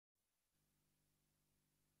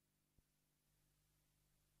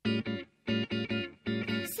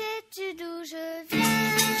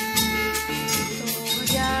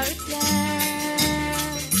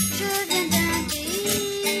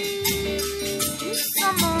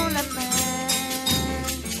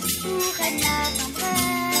aimes la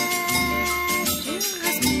tendresse, tu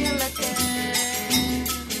respires la terre,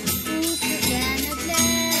 où plus rien ne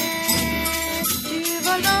blesse, tu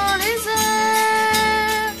voles dans les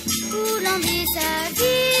airs, où l'on vit sa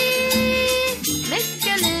vie, mais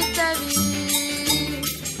quelle est ta vie?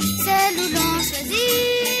 celle où l'on choisit,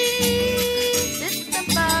 C'est un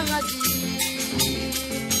paradis,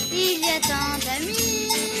 il y a tant d'amis,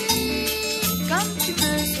 comme tu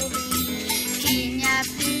peux sourire, qu'il n'y a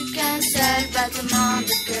plus qu'un seul battement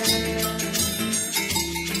de cœur.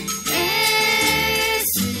 Et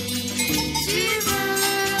si tu veux,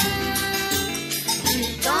 tu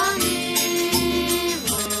t'enivres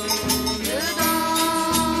de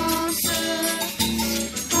danse,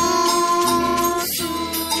 on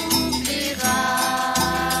s'oubliera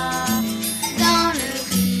dans le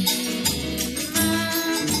rythme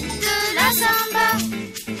de la samba.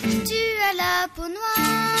 Tu as la peau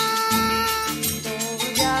noire, ton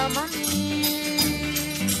regard m'ennuie,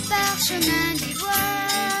 parchemin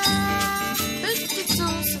d'ivoire, petite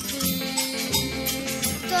source vie,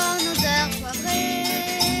 ton odeur poivrée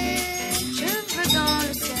cheveux dans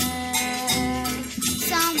le ciel,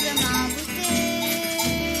 semble m'envoûter.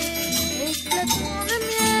 éclatons de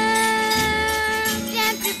miel,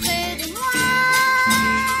 Viens plus près de moi,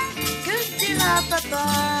 que dira papa?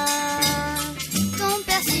 ton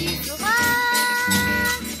père sifflera,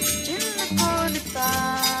 Tu ne me connais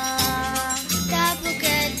pas, ta peau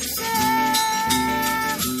quelle douceur,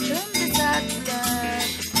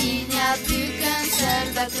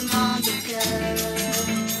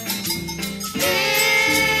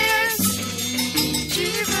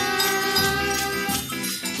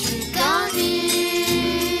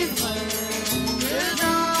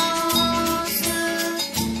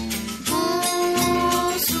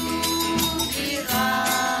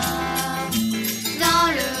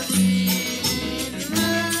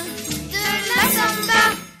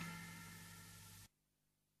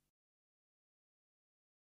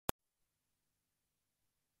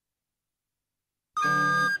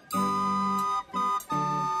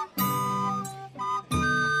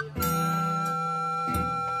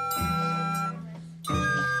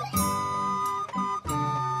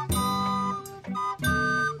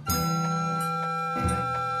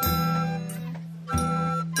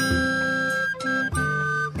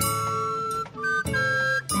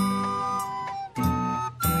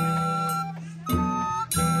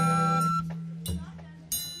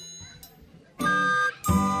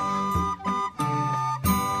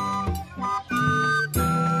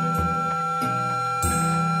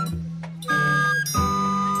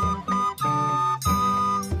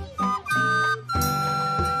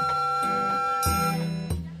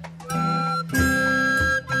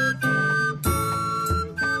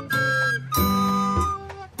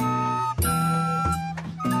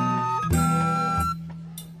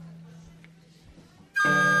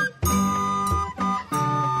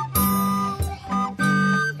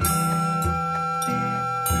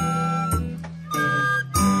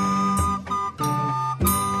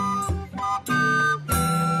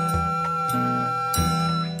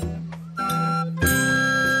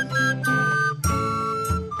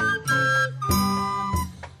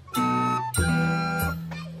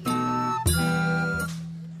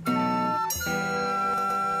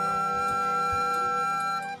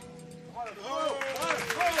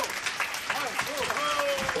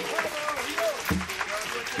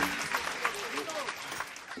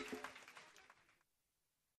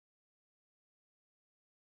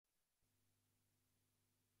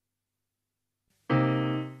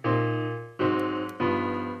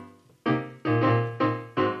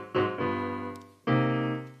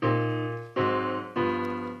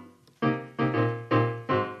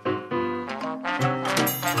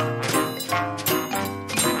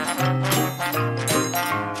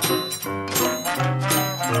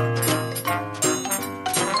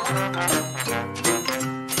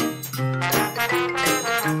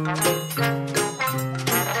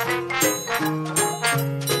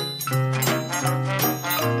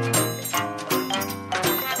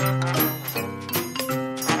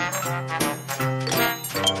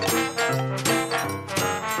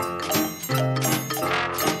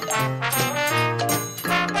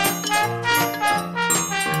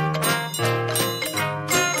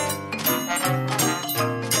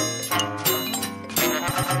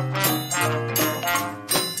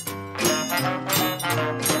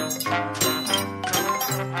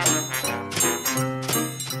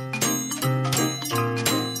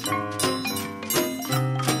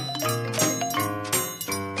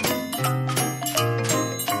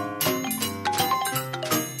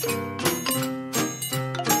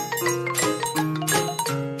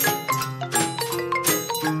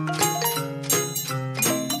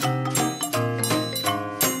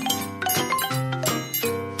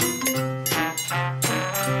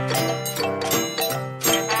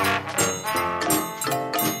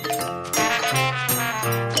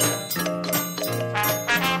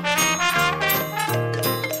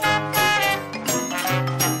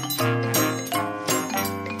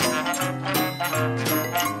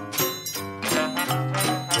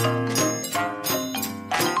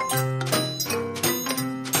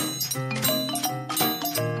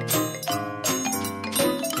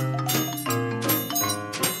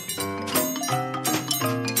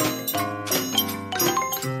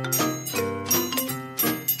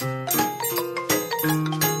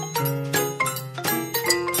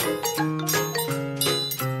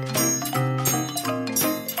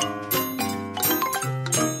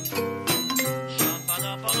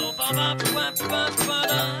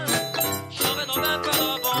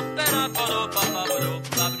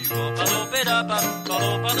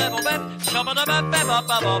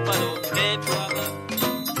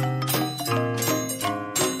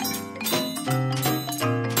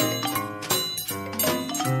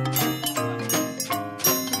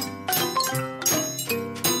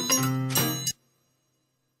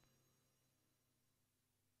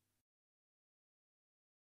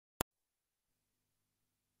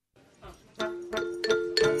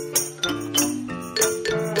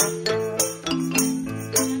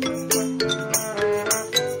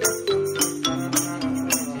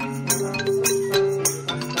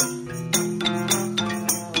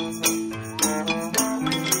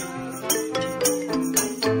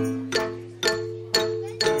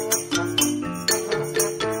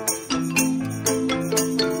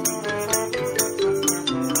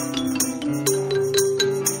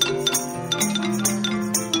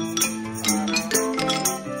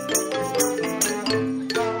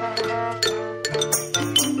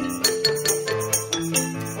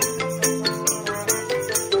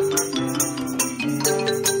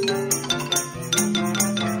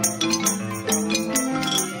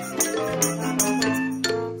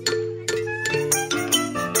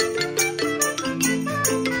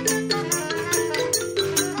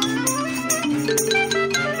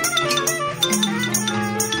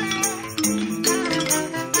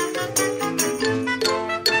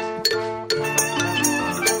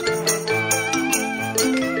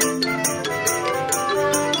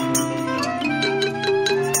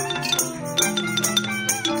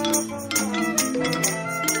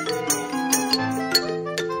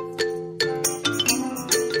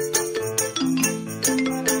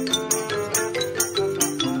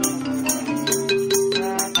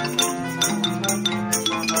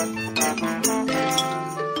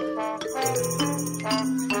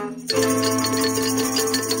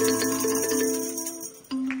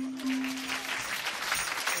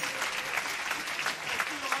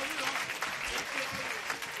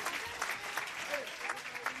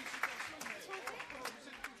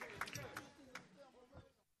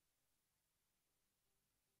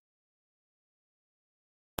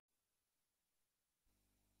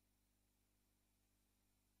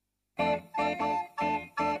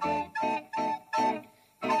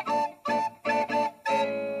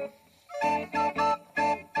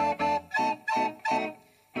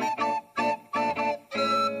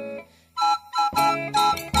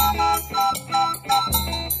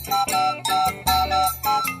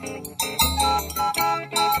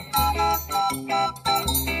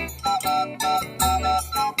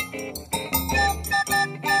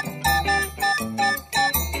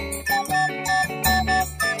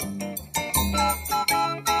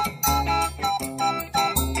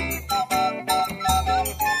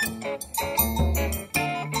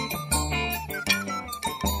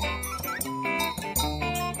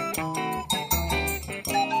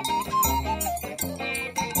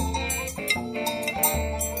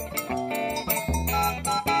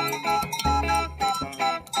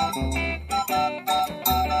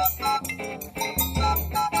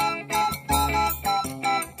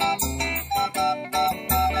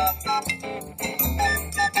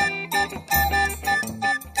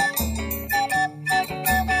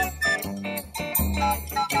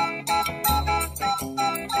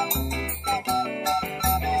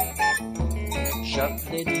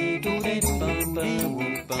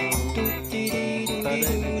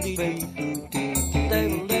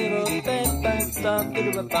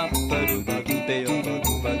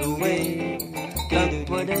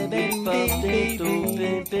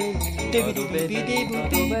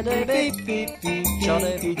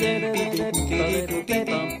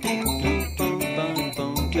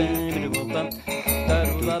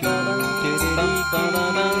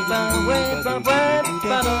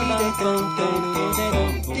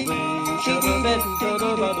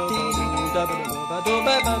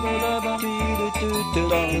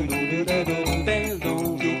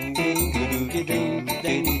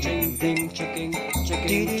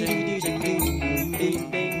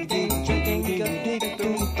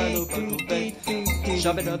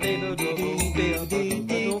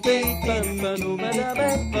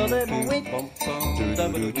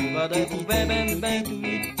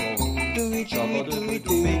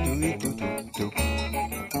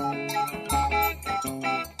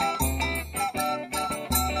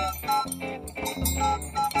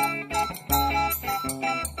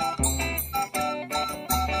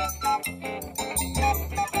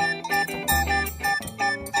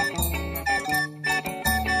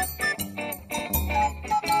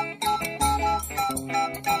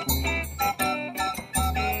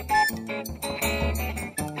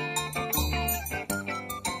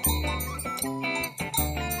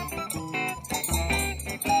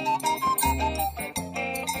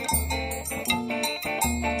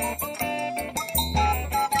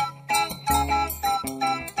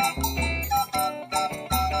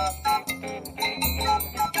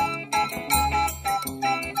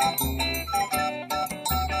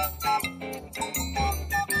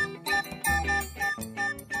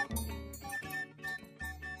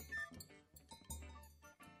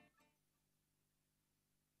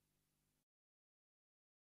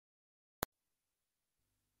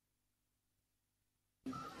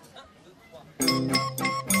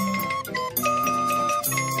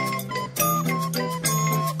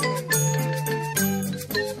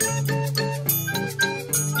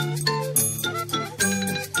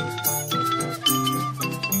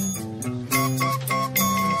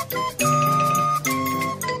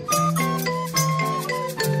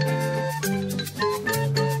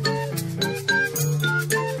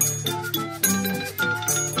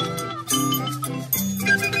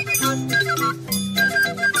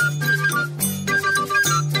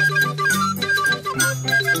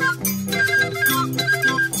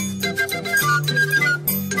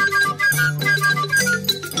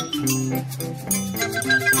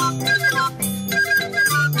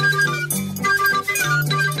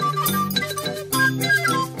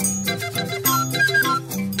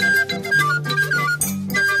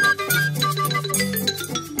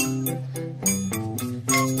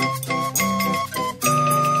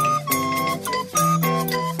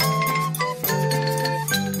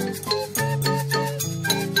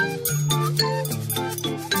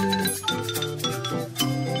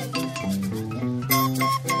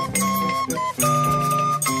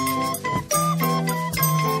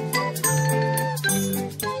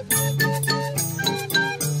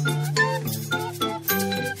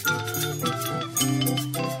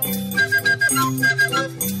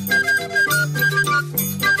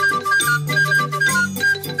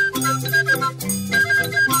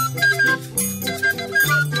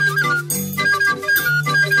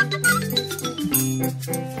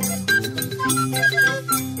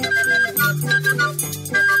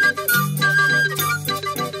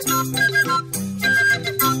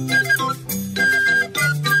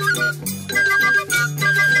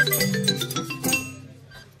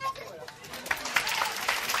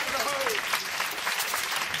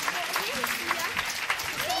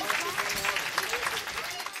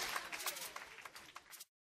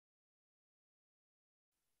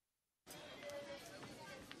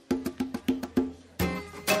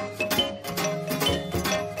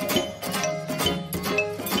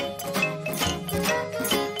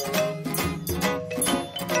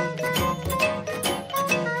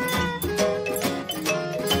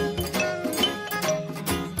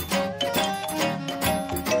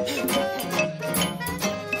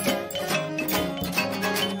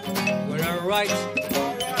 right.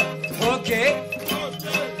 Okay,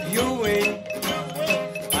 you win.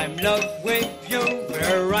 I'm in love with you.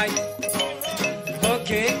 We're right.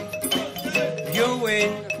 Okay, you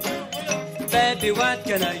win. Baby, what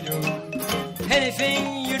can I do?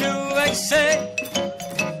 Anything you do, I say.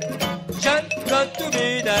 Just got to be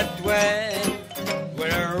that way.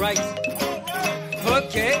 We're right.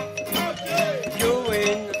 Okay, you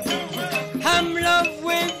win. I'm in love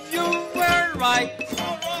with you. We're right.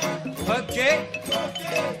 Okay,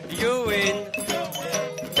 you win.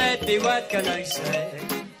 Baby, what can I say?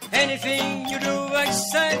 Anything you do, I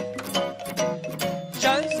say.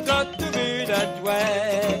 Just got to be that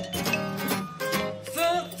way.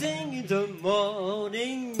 First thing in the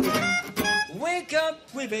morning, wake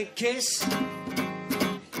up with a kiss.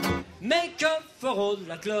 Make up for all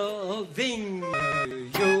that loving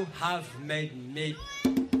you have made me.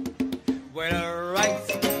 Well, right.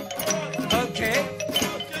 Okay,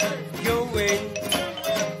 you win.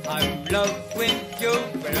 I'm in love with you.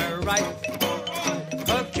 Well, right.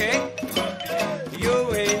 Okay, you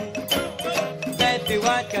win. Baby,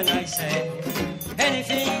 what can I say?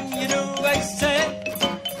 Anything you do, I say.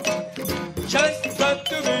 Just got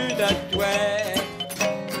to be that way.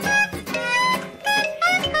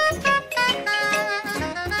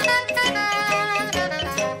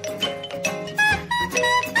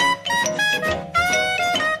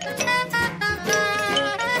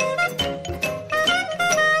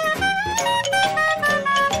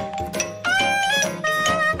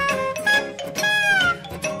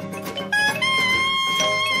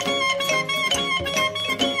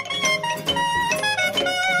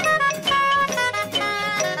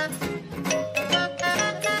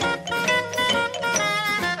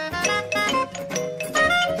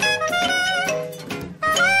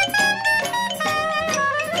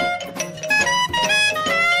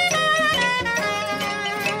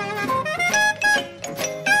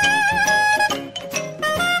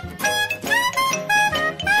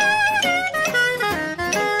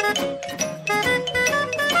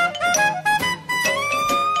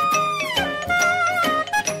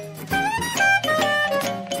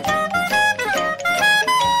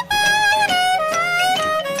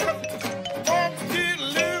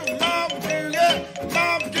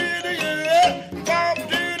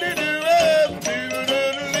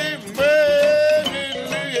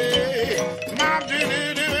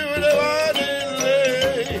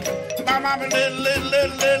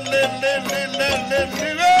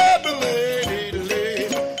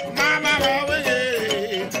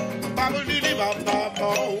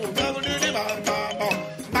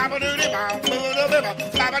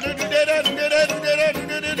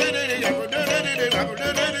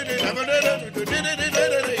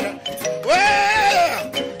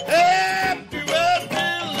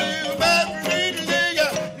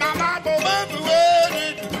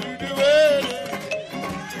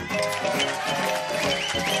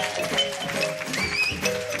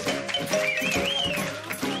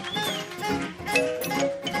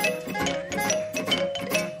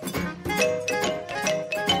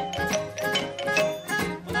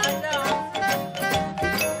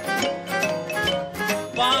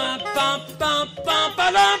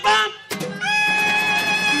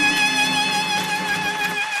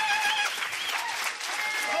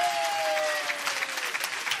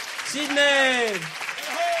 Sydney,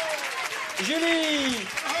 Julie,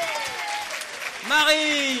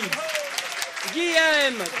 Marie,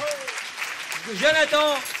 Guillaume,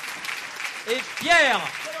 Jonathan et Pierre.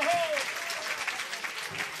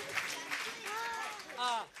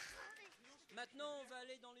 Ah, maintenant on va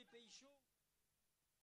aller dans les pays chauds.